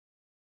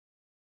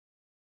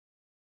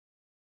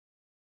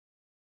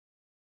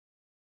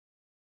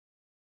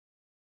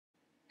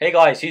Hey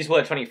guys,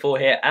 HughersWord24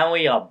 here, and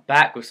we are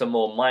back with some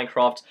more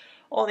Minecraft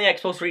on the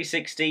Xbox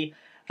 360.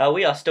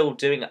 We are still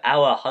doing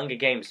our Hunger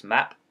Games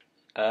map.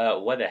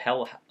 Where the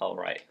hell? Oh,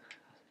 right.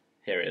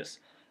 Here it is.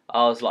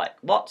 I was like,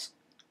 what?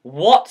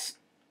 What?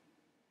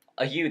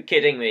 Are you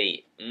kidding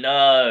me?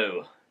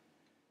 No.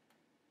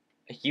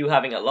 Are you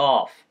having a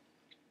laugh?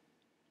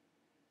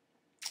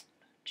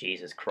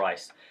 Jesus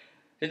Christ.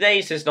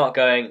 Today's just not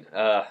going,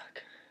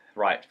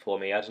 right for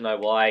me. I don't know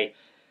why.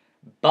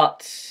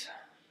 But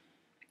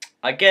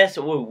I guess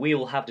we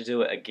will have to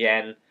do it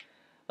again.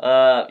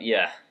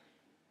 Yeah.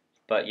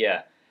 But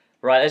yeah.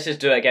 Right, let's just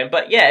do it again.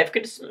 But yeah, if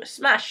we could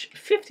smash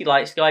 50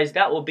 likes, guys,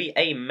 that would be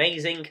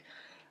amazing.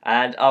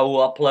 And I will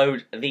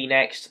upload the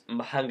next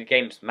Hunger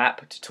Games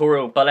map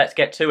tutorial. But let's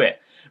get to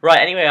it.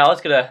 Right, anyway, I was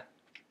going to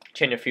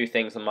change a few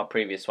things on my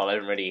previous one. I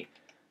didn't really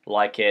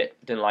like it.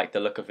 Didn't like the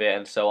look of it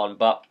and so on.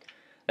 But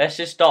let's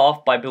just start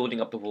off by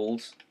building up the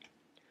walls.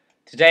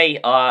 Today,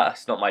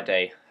 it's not my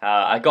day.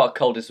 I got a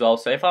cold as well,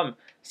 so if I'm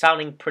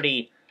sounding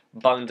pretty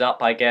bunged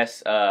up, I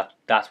guess,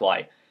 that's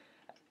why.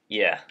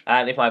 Yeah,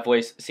 and if my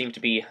voice seems to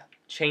be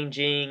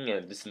changing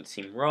and doesn't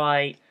seem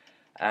right,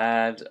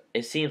 and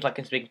it seems like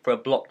I'm speaking for a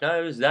blocked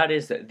nose, that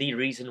is the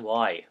reason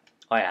why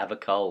I have a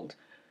cold.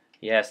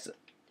 Yes,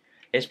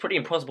 it's pretty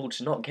impossible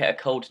to not get a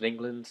cold in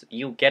England.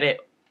 You'll get it.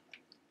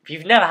 If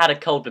you've never had a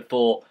cold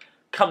before,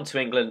 come to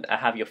England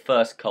and have your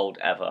first cold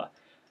ever.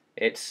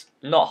 It's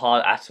not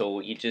hard at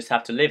all. You just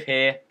have to live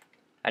here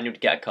and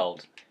you'd get a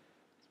cold.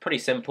 It's pretty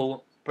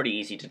simple, pretty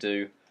easy to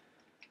do.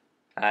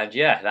 And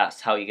yeah,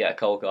 that's how you get a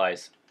cold,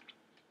 guys.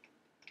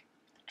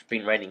 It's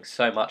been raining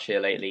so much here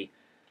lately.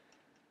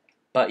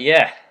 But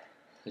yeah,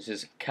 let's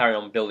just carry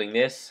on building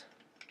this.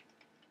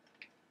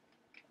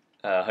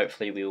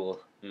 Hopefully we will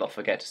not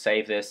forget to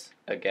save this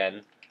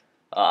again.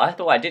 I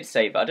thought I did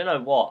save it. I don't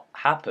know what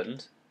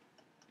happened.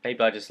 Maybe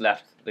I just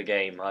left the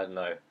game. I don't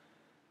know.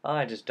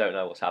 I just don't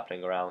know what's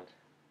happening around.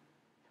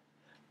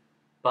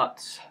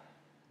 But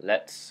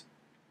let's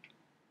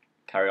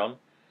carry on.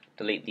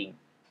 Delete the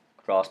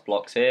grass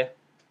blocks here.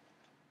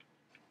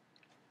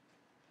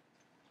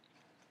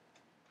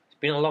 It's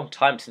been a long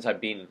time since I've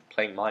been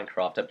playing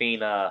Minecraft. I've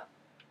been on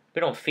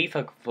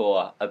FIFA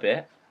for a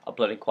bit,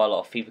 uploading quite a lot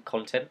of FIFA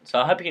content. So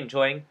I hope you're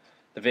enjoying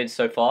the vids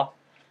so far.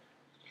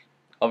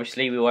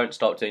 Obviously, we won't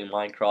stop doing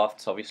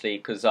Minecraft, obviously,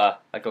 because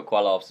I've got quite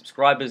a lot of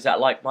subscribers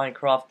that like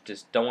Minecraft.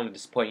 Just don't want to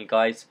disappoint you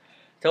guys.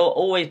 There will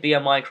always be a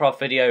Minecraft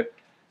video,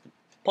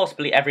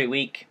 possibly every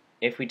week,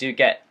 if we do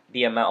get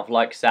the amount of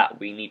likes that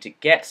we need to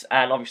get.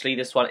 And obviously,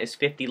 this one is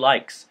 50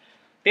 likes.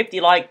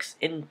 50 likes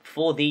in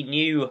for the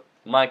new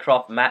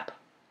Minecraft map.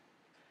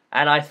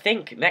 And I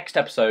think next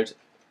episode,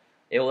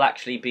 it will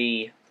actually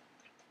be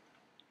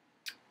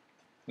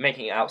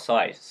making it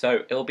outside.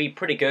 So, it will be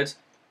pretty good.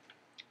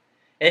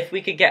 If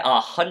we could get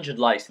 100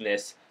 likes in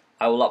this,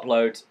 I will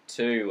upload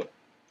to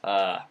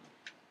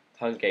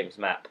Hunger Games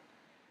map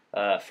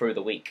through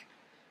the week.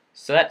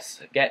 So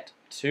let's get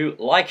to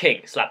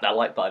liking. Slap that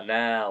like button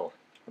now.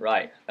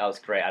 Right, that was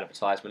a great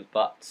advertisement,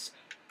 but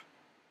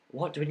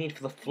what do we need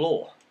for the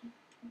floor?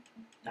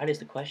 That is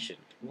the question.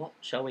 What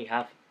shall we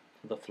have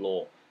for the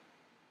floor?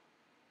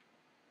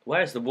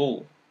 Where is the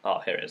wall? Oh,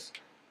 here it is.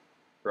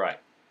 Right.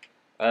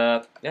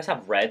 Let's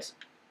have red,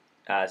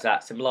 as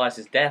that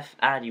symbolises death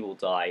and you will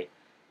die.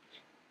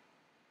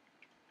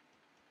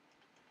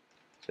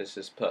 So let's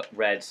just put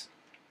red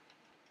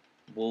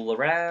wool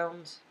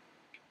around,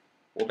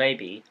 or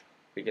maybe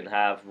we can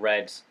have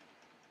red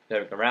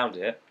going around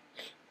it.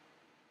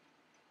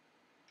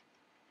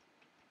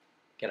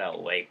 Get out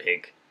of the way,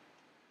 pig.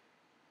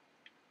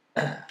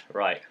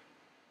 Right,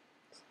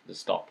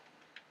 just stop.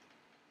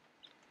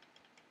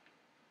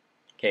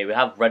 Okay, we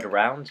have red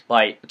around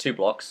by 2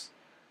 blocks.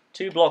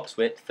 2 blocks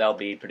width, that'll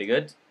be pretty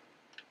good.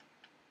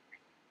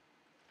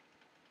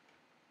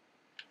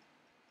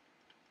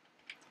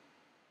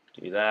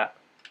 Do that.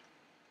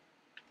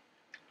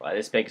 Right,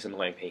 this bacon's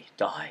annoying me.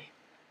 Die.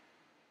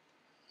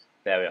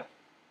 There we are.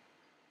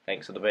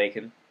 Thanks for the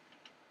bacon.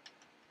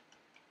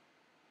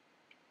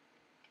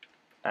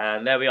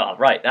 And there we are.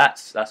 Right,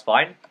 that's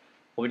fine.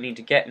 What we need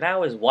to get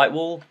now is white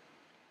wool,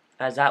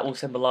 as that will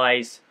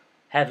symbolise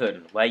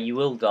heaven, where you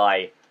will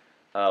die.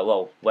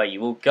 Well, where you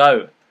will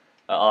go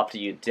after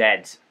you're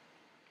dead.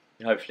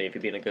 Hopefully, if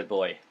you're being a good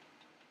boy.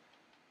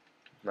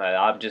 No,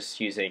 I'm just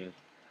using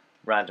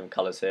random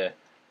colours here.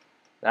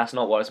 That's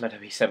not what it's meant to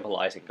be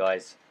symbolising,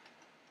 guys.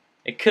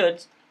 It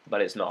could,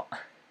 but it's not.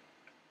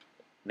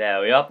 There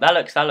we are. That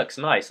looks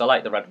nice. I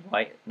like the red and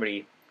white. It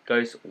really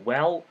goes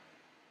well.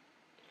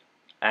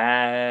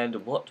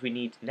 And what we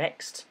need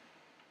next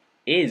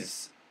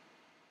is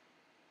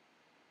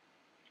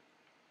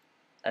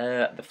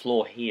the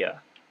floor here.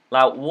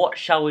 Now, what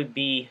shall we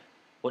be?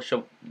 I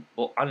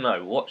don't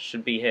know. What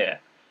should be here?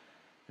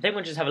 I think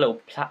we'll just have a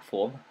little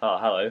platform. Oh,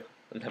 hello.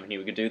 I never knew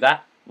we could do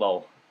that.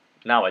 Well,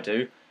 now I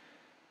do.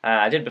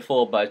 I did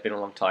before, but it's been a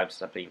long time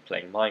since I've been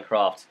playing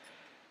Minecraft.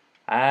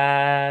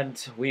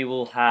 And we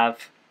will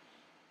have...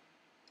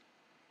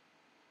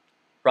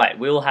 Right,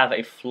 we will have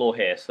a floor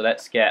here. So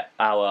let's get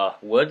our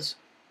woods.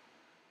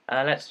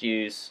 And let's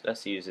use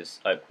this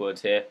oak wood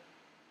here.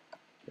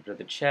 Get rid of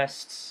the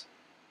chests.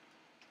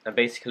 And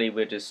basically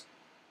we'll just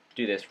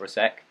do this for a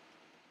sec.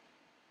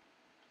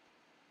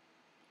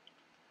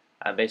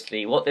 And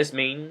basically what this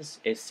means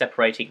is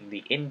separating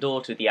the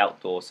indoor to the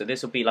outdoor. So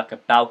this will be like a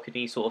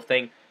balcony sort of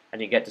thing,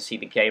 and you get to see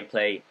the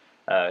gameplay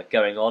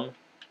going on.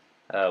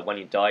 When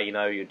you die, you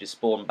know, you just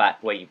spawn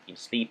back where you've been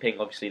sleeping.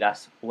 Obviously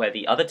that's where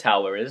the other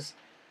tower is.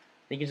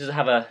 You can just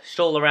have a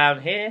stroll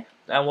around here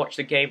and watch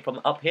the game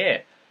from up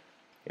here,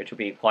 which will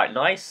be quite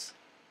nice.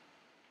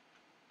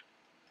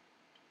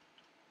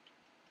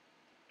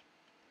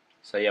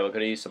 So yeah, we're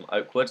going to use some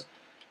oak wood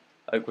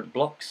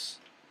blocks.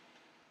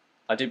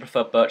 I do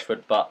prefer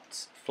birchwood,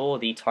 but for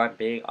the time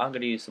being, I'm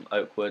going to use some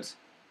oak wood,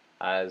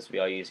 as we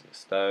are using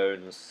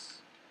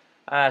stones.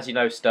 As you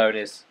know, stone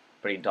is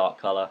a pretty dark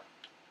colour.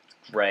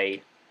 It's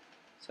grey,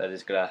 so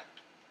just going to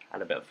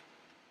add a bit of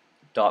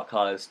dark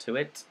colours to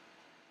it.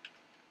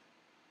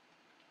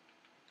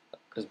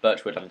 Because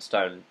birchwood and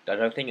stone, I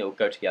don't think it will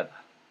go together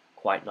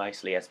quite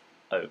nicely as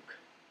oak.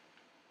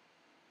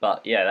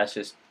 But yeah, let's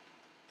just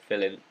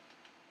fill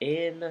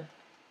in.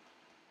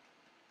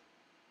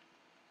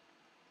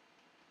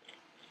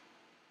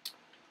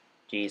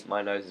 Jeez,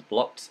 my nose is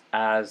blocked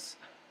as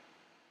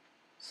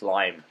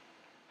slime.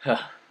 I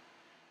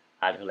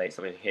had to relate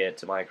something here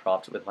to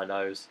Minecraft with my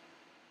nose.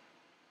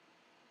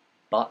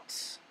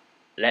 But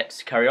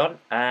let's carry on,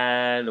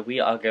 and we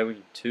are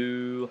going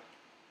to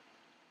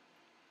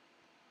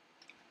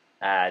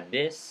add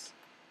this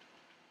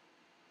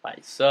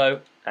like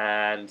so,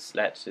 and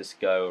let's just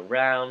go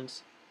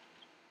around.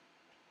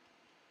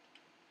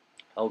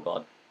 Oh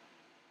god,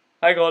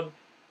 hang on.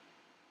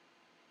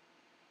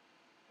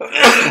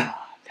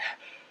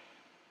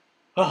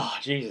 Oh,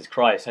 Jesus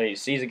Christ, I need to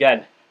sneeze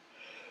again.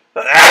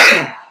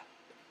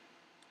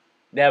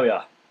 There we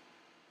are.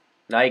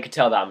 Now you can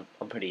tell that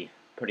I'm pretty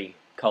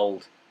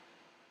cold.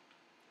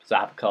 Because I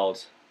have a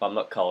cold. But I'm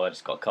not cold, I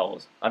just got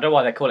cold. I don't know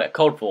why they call it a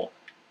cold for.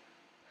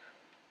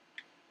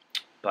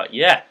 But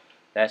yeah,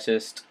 let's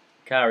just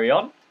carry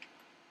on.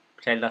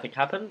 Pretend nothing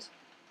happened.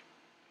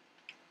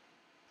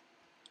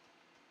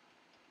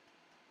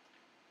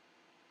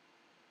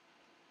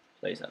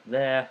 Place that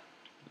there.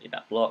 Need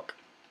that block.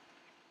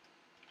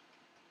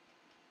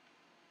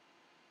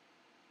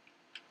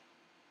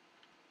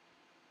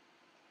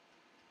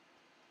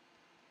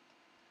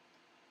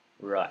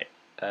 Right,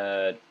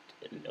 a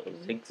little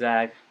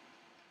zigzag.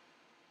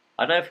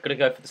 I don't know if I'm going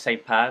to go for the same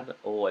pan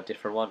or a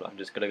different one. I'm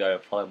just going to go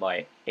and follow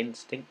my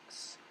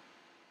instincts.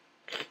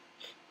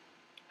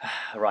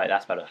 Right,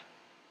 that's better.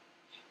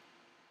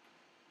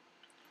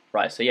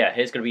 Right, so yeah,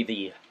 here's going to be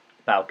the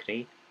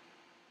balcony.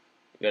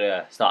 We're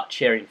going to start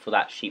cheering for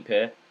that sheep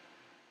here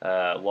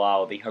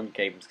while the Hunger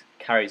Games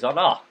carries on.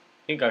 Ah,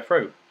 you can go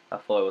through. I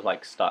thought it was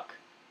like stuck.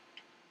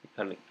 You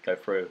couldn't go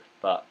through,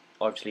 but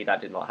obviously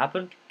that did not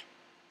happen.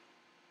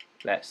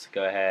 Let's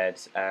go ahead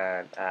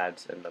and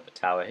add another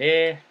tower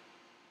here.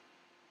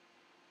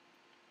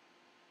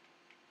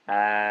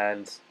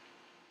 And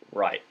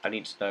right, I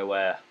need to know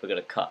where we're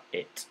going to cut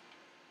it.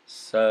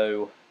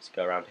 So let's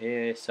go around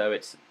here. So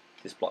it's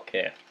this block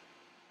here.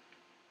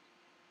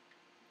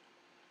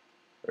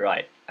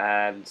 Right,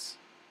 and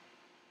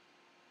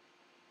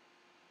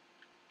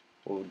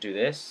we'll do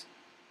this.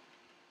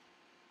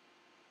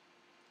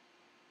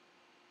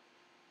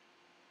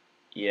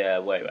 Yeah,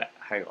 wait,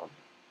 hang on.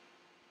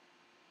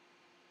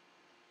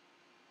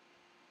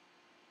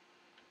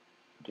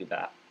 Do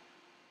that.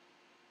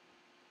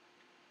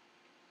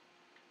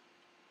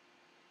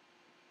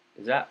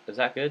 Is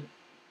that good?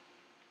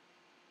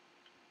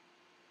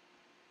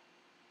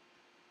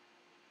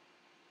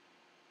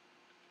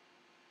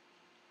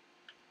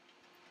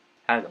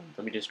 Hang on,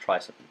 let me just try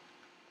something.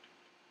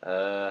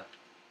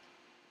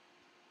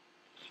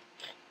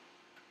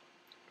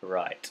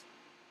 Right.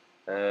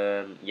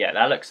 Yeah,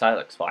 that looks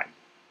fine.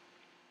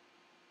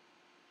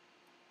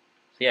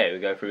 So yeah, we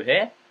go through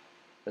here.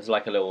 There's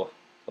like a little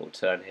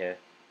turn here.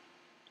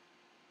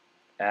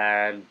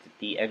 And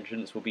the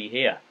entrance will be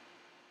here.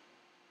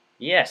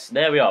 Yes,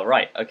 there we are.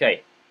 Right,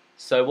 okay.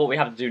 So what we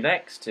have to do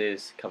next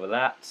is cover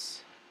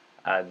that,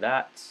 and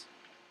that,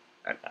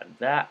 and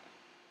that.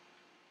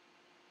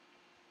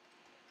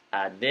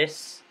 Add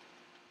this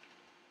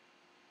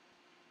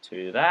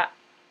to that,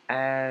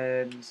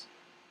 and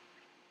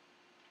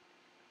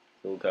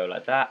we'll go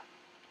like that.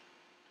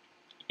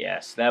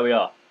 Yes, there we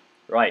are.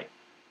 Right.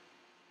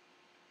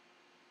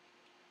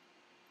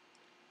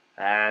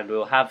 And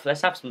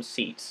let's have some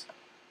seats.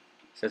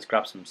 So let's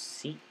grab some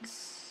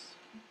seats.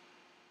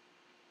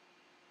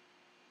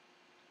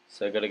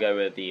 So I'm gonna go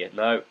with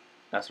no,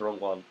 that's the wrong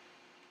one.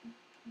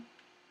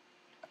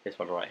 This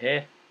one right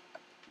here.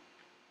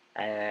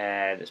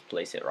 And let's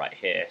place it right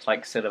here. It's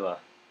like cinema,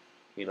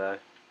 you know,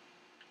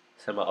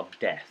 cinema of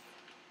death.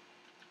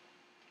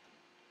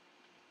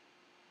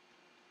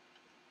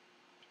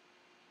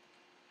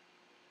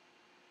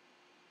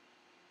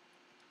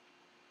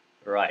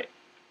 Right.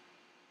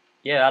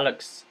 Yeah, that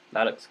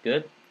looks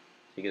good. So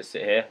you can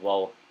sit here.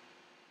 Well,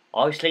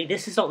 obviously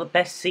this is not the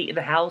best seat in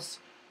the house,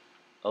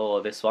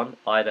 or this one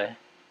either.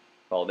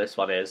 Well, this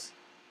one is.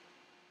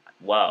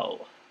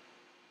 Whoa.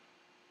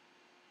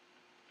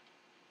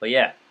 But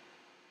yeah,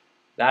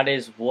 that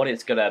is what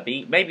it's gonna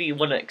be. Maybe you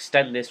want to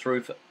extend this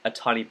roof a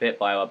tiny bit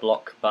by a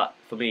block, but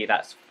for me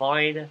that's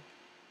fine.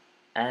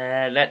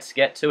 And let's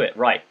get to it.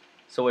 Right,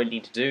 so what we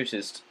need to do is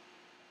just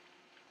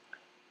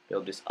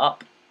build this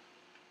up.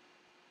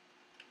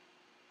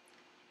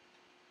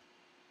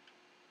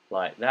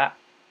 Like that.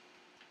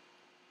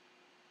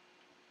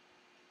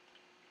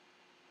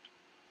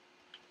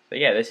 So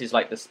yeah, this is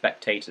like the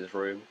spectator's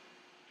room.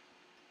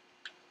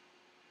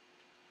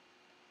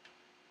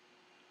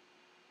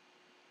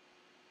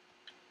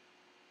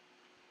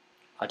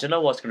 I don't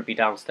know what's going to be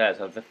downstairs.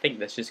 I think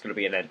there's just going to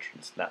be an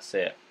entrance and that's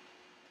it.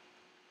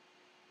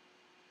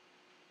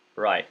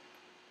 Right.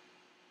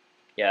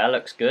 Yeah, that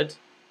looks good.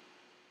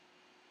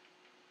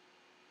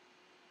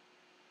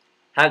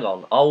 Hang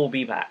on, I will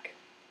be back.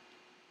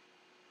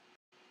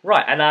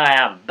 Right, and I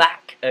am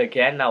back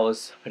again. That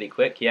was pretty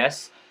quick,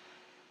 yes.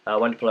 I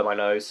went to blow my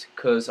nose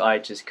because I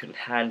just couldn't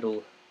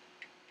handle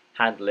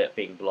it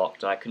being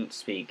blocked. I couldn't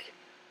speak.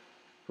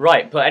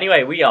 Right, but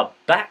anyway, we are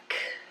back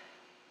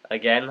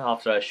again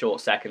after a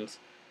short second.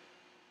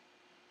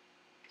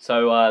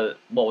 So,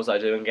 what was I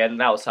doing again?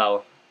 That was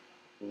how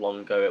long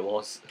ago it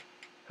was.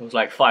 It was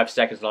like 5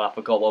 seconds and I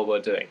forgot what we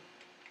were doing.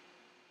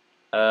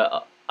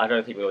 I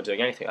don't think we were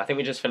doing anything. I think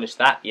we just finished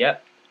that,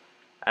 yep.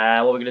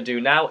 And what we're going to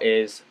do now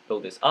is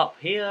build this up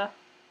here.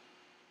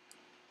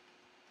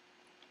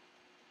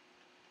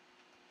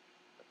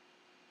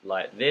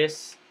 Like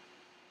this.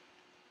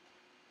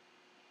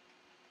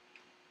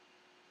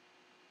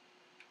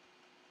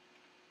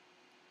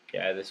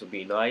 Yeah, this will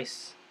be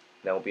nice.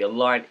 There will be a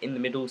line in the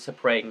middle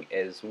separating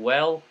as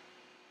well.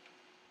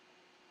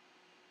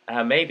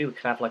 Maybe we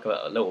can have like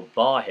a little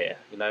bar here,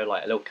 you know,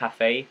 like a little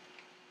cafe.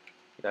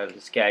 You know,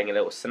 just getting a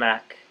little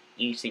snack,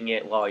 eating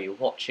it while you're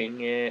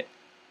watching it,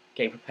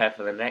 getting prepared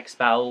for the next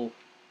battle.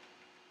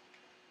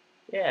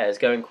 Yeah, it's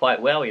going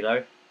quite well, you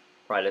know.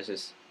 Right, let's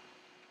just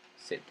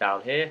sit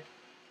down here.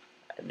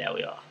 And there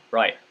we are.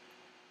 Right.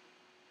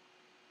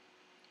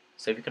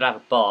 So if you could have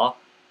a bar,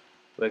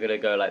 we're going to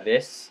go like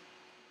this.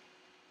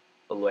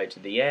 All the way to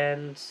the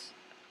end.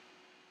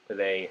 With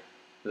a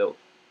little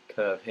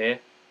curve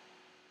here.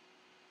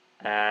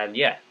 And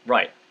yeah,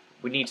 right.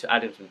 We need to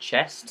add in some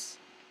chests.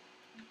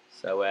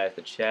 So where's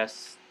the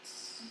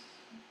chests?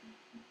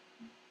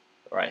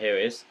 Right, here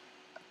it is.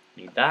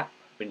 Need that.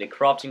 We need a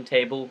crafting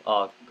table.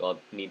 Oh god,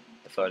 we need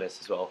the furnace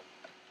as well.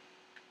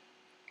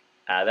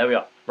 There we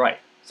are. Right,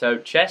 so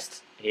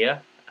chest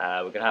here.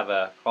 We're going to have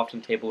a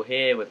crafting table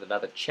here with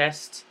another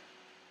chest.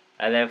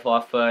 And then for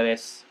our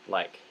furnace,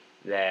 like,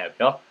 there we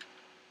go.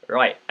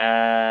 Right,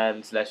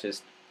 and let's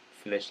just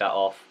finish that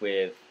off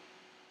with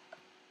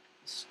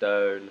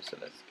stone. So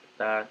let's get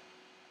that.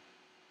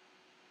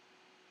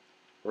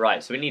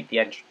 Right, so we need the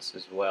entrance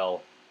as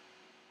well.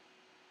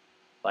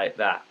 Like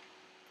that.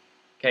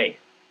 Okay,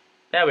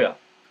 there we are.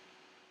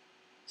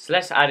 So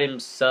let's add in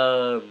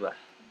some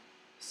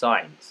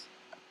signs.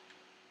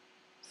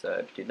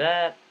 So do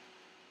that.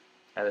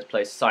 And let's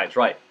place signs.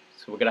 Right,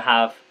 so we're going to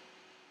have,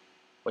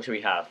 what should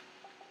we have?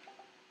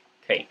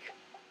 Cake.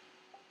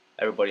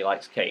 Everybody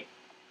likes cake.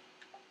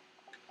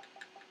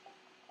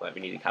 Right,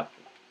 we need a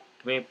capital.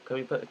 Can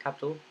we put a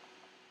capital?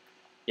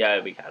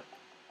 Yeah, we can.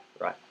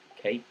 Right,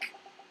 cake.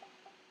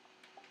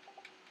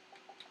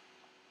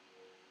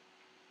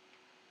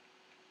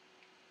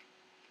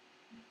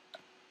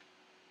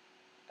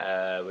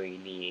 We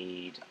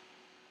need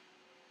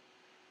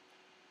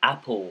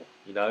apple,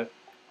 you know.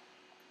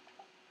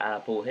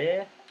 Apple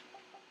here.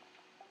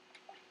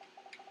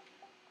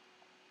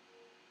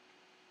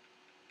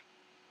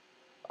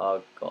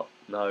 Oh god,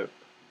 no.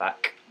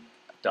 Back.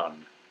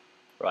 Done.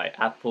 Right,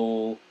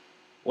 apple.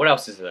 What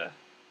else is there?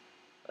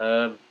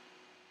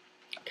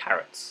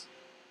 Carrots.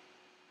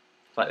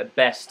 It's like the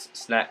best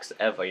snacks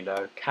ever, you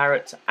know.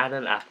 Carrots and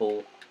an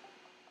apple.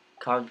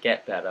 Can't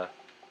get better.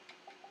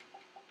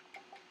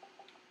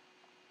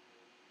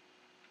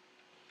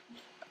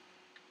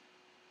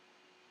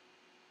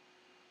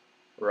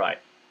 Right.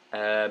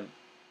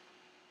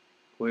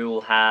 We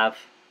will have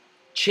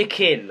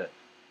chicken.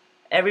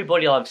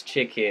 Everybody loves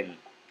chicken.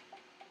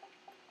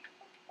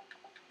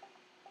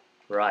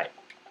 Right.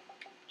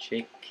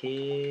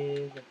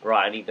 Chicken.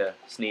 Right, I need to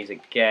sneeze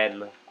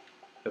again.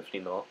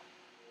 Hopefully not.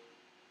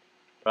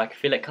 But I can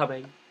feel it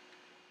coming.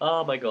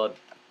 Oh my god.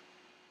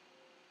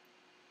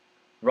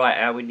 Right,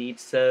 and we need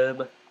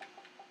some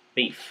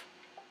beef.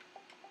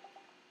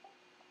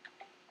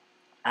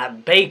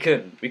 And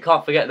bacon. We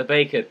can't forget the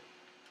bacon.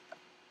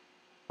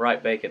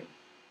 Right, bacon.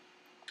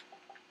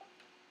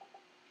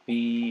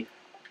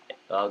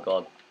 Oh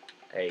god.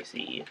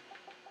 A-C-O-N.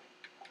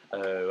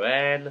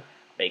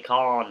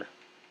 Bacon.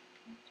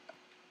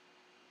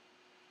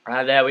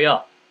 And there we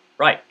are.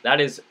 Right,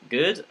 that is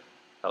good.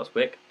 That was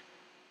quick.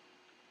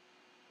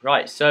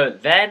 Right, so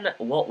then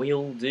what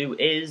we'll do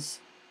is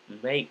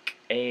make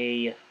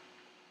a...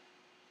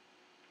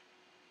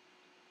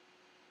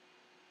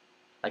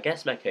 make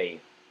a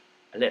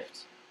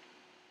lift.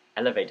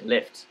 Elevator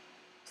lift.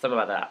 Something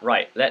like that.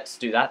 Right, let's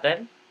do that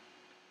then.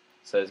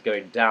 So it's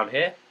going down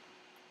here.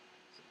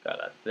 So go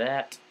like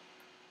that.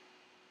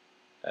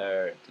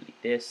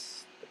 Delete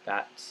this.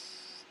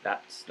 That's,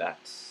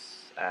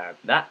 and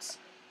that's.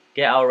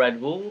 Get our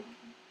red wool,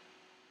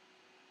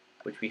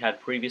 which we had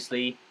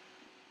previously.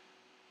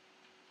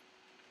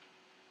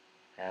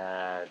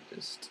 And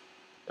just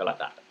go like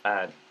that.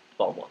 And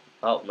bottom one.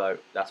 Oh, no,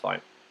 that's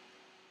fine.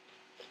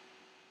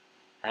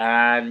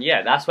 And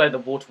yeah, that's where the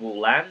water will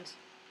land.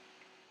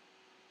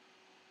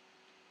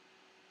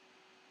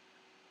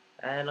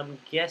 And I'm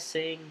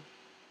guessing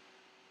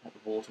that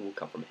the water will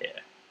come from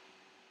here.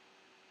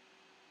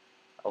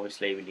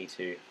 Obviously, we need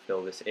to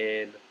fill this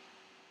in.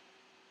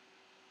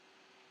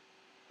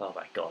 Oh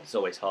my god, it's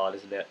always hard,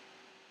 isn't it?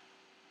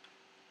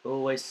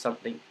 Always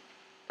something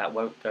that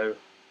won't go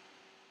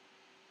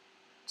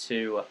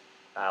to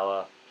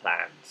our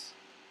plans.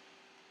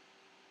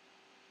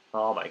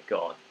 Oh my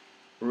god.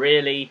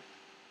 Really?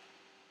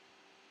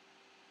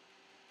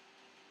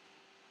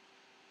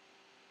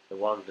 So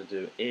what I'm going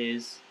to do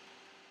is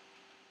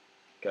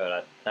go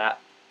like that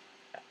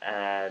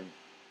and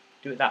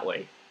do it that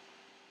way.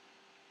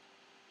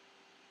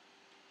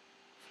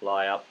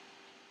 Fly up.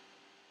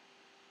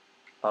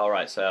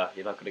 Alright, so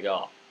you're not going to go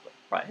up.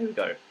 Right, here we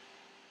go.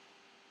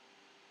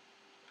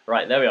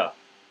 Right, there we are.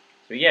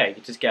 So yeah, you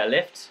can just get a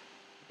lift.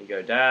 You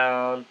go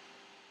down.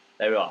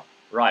 There we are.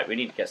 Right, we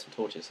need to get some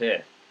torches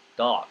here.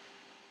 Dark.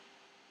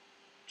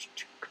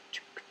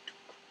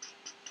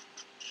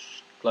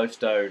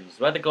 Glowstones.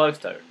 Where are the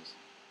glowstones?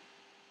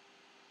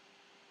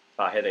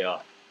 Ah, here they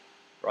are.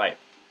 Right.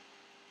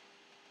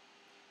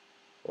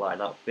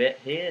 Line up a bit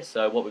here.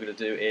 So what we're going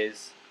to do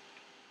is...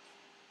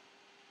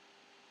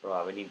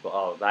 Right, we need...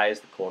 Oh, that is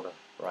the corner.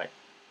 Right.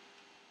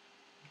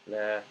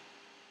 There.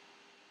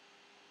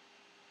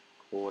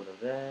 Corner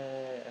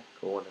there.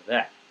 Corner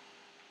there.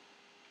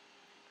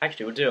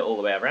 Actually, we'll do it all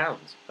the way around.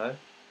 No?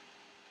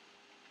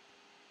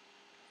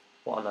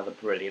 What another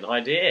brilliant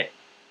idea.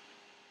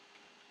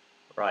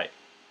 Right.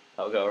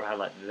 That'll go around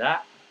like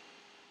that.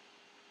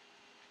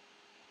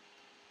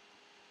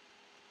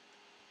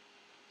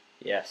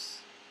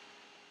 Yes.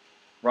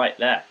 Right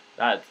there.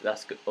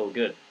 That's good. All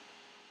good.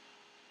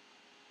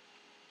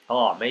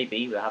 Oh,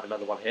 maybe we'll have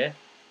another one here.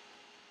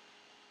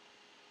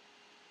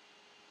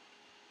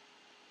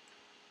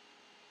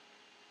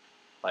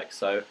 Like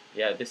so.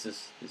 Yeah, this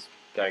is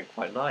going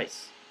quite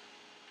nice.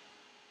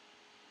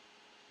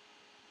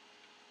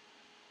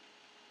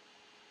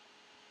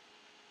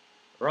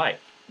 Right,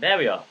 there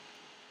we are.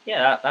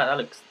 Yeah, that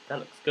looks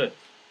good.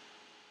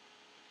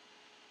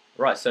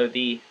 Right, so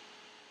the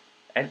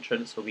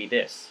entrance will be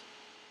this.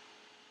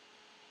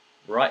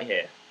 Right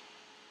here.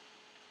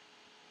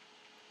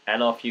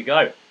 And off you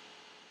go.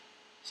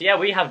 So yeah,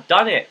 we have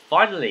done it,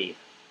 finally.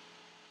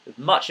 With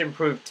much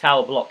improved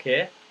tower block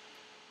here.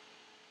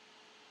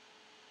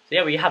 So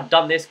yeah, we have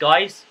done this,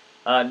 guys.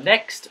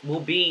 Next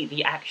will be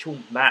the actual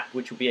map,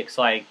 which will be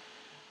exciting.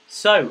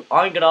 So,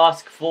 I'm going to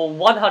ask for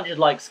 100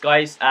 likes,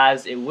 guys,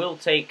 as it will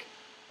take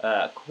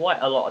quite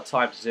a lot of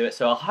time to do it.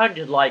 So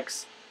 100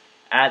 likes,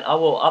 and I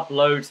will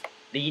upload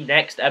the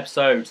next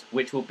episode,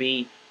 which will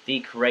be the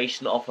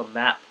creation of a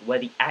map where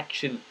the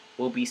action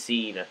will be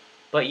seen.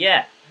 But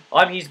yeah,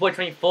 I'm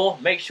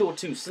He'sBoy24. Make sure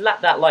to slap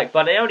that like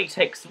button. It only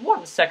takes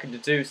 1 second to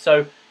do,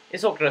 so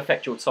it's not going to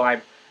affect your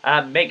time.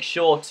 And make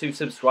sure to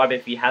subscribe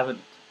if you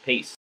haven't.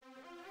 Peace.